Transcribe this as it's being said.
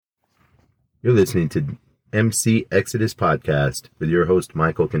You're listening to MC Exodus Podcast with your host,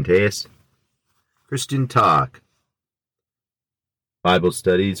 Michael Conteas. Christian Talk. Bible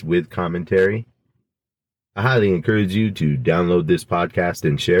studies with commentary. I highly encourage you to download this podcast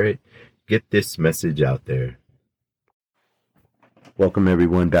and share it. Get this message out there. Welcome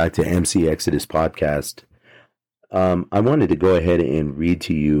everyone back to MC Exodus Podcast. I wanted to go ahead and read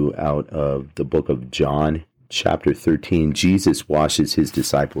to you out of the book of John, chapter 13. Jesus washes his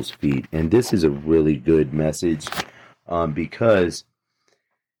disciples' feet. And this is a really good message because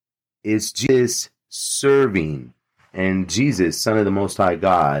it's Jesus serving, and Jesus, Son of the Most High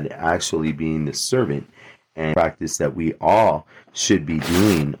God, actually being the servant, and practice that we all should be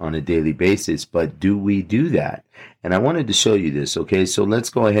doing on a daily basis. But do we do that? And I wanted to show you this, okay? So let's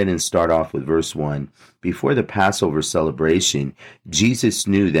go ahead and start off with verse 1. Before the Passover celebration, Jesus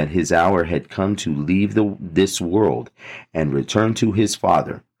knew that his hour had come to leave this world and return to his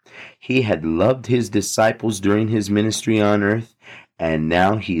Father. He had loved his disciples during his ministry on earth, and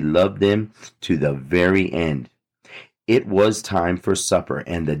now he loved them to the very end. It was time for supper,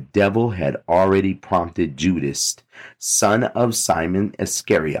 and the devil had already prompted Judas, son of Simon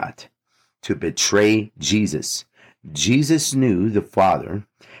Iscariot, to betray Jesus. Jesus knew the Father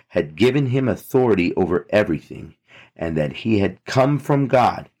had given him authority over everything, and that he had come from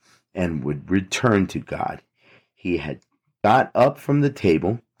God and would return to God. He had got up from the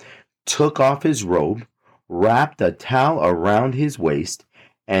table, took off his robe, wrapped a towel around his waist,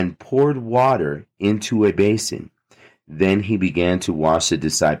 and poured water into a basin. Then he began to wash the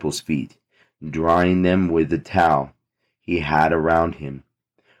disciples' feet, drying them with the towel he had around him.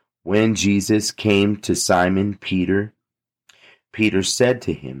 When Jesus came to Simon Peter, Peter said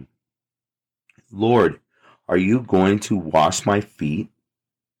to him, "Lord, are you going to wash my feet?"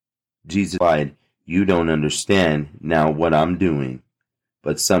 Jesus replied, "You don't understand now what I'm doing,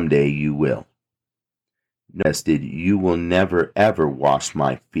 but someday you will." "You will never ever wash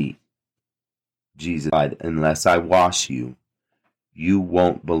my feet." Jesus replied, "Unless I wash you, you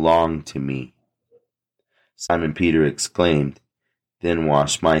won't belong to me." Simon Peter exclaimed, "Then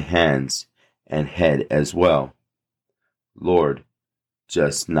wash my hands and head as well." "Lord,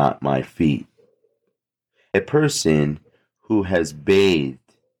 just not my feet." A person who has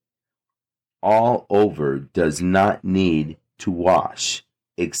bathed all over does not need to wash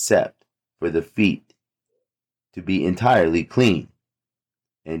except for the feet to be entirely clean.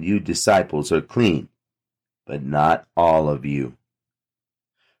 And you disciples are clean, but not all of you.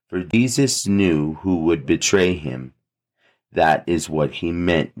 For Jesus knew who would betray him. That is what he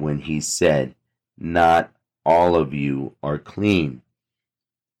meant when he said, "Not all of you are clean."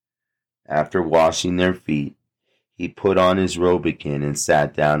 After washing their feet, he put on his robe again and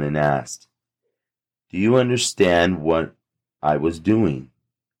sat down and asked, "Do you understand what I was doing?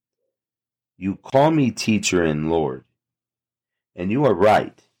 You call me teacher and Lord. And you are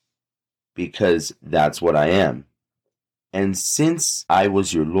right, because that's what I am. And since I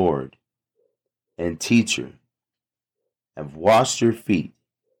was your Lord and teacher, have washed your feet,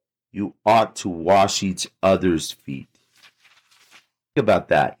 you ought to wash each other's feet." Think about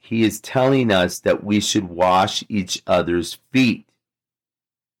that. He is telling us that we should wash each other's feet.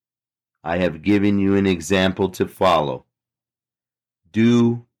 I have given you an example to follow.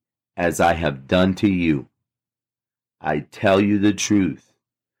 Do as I have done to you. I tell you the truth,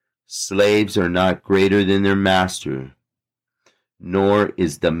 slaves are not greater than their master, nor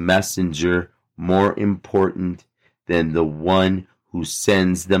is the messenger more important than the one who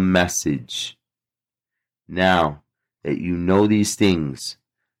sends the message. Now that you know these things,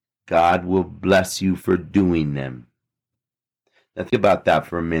 God will bless you for doing them. Now think about that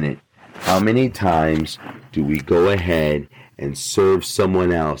for a minute. How many times do we go ahead and serve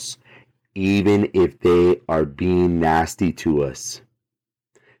someone else even if they are being nasty to us?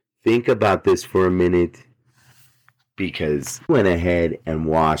 Think about this for a minute, because he went ahead and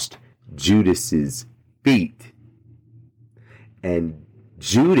washed Judas's feet. And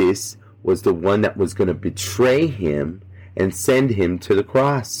Judas was the one that was going to betray him and send him to the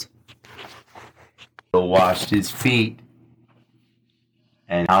cross. He washed his feet.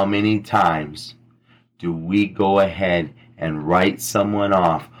 And how many times do we go ahead and write someone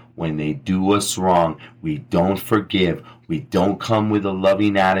off when they do us wrong? We don't forgive. We don't come with a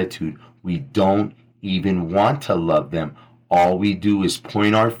loving attitude. We don't even want to love them. All we do is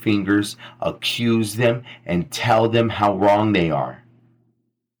point our fingers, accuse them, and tell them how wrong they are.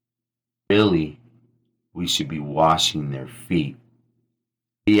 Really, we should be washing their feet.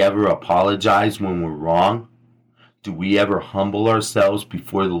 Do we ever apologize when we're wrong? Do we ever humble ourselves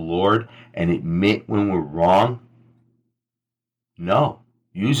before the Lord and admit when we're wrong? No.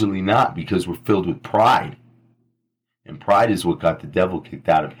 Usually not, because we're filled with pride. And pride is what got the devil kicked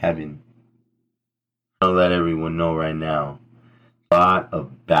out of heaven. I'll let everyone know right now. A lot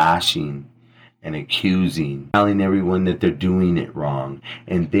of bashing and accusing, telling everyone that they're doing it wrong,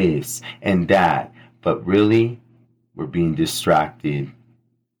 and this and that. But really, we're being distracted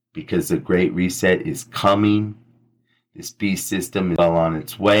because the Great Reset is coming. This beast system is well on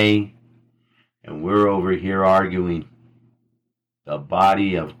its way. And we're over here arguing. The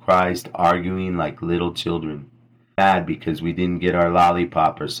body of Christ arguing like little children. Mad because we didn't get our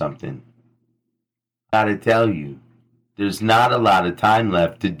lollipop or something. I gotta tell you, there's not a lot of time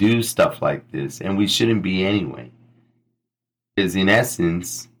left to do stuff like this, and we shouldn't be anyway. Because in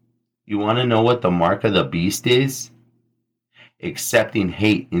essence, you want to know what the mark of the beast is? Accepting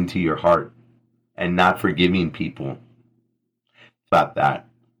hate into your heart and not forgiving people. About that.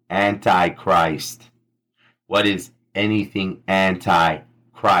 Antichrist. What is anything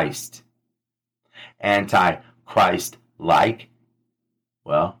anti-Christ? Anti-Christ-like?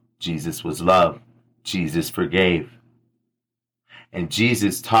 Well, Jesus was love. Jesus forgave. And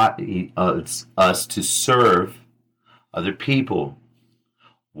Jesus taught us to serve other people.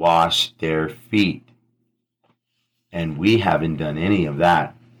 Wash their feet. And we haven't done any of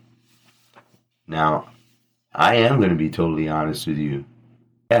that. Now, I am going to be totally honest with you.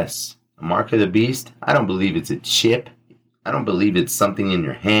 Yes, a mark of the beast, I don't believe it's a chip. I don't believe it's something in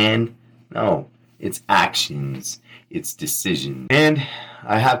your hand. No, it's actions. It's decisions. And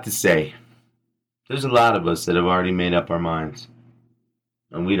I have to say, there's a lot of us that have already made up our minds.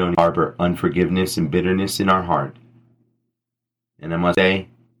 And we don't harbor unforgiveness and bitterness in our heart. And I must say,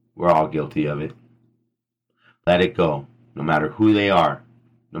 we're all guilty of it. Let it go. No matter who they are.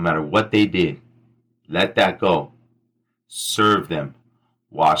 No matter what they did. Let that go. Serve them.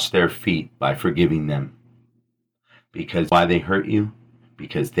 Wash their feet by forgiving them. Because why they hurt you?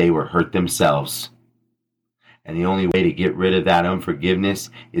 Because they were hurt themselves. And the only way to get rid of that unforgiveness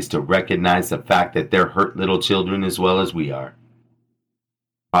is to recognize the fact that they're hurt little children as well as we are.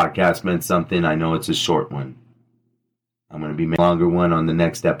 Podcast meant something. I know it's a short one. I'm going to be making a longer one on the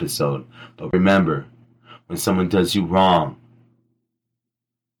next episode. But remember, when someone does you wrong,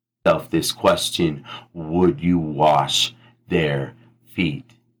 ask this question: would you wash their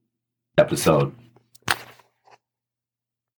feet? Episode.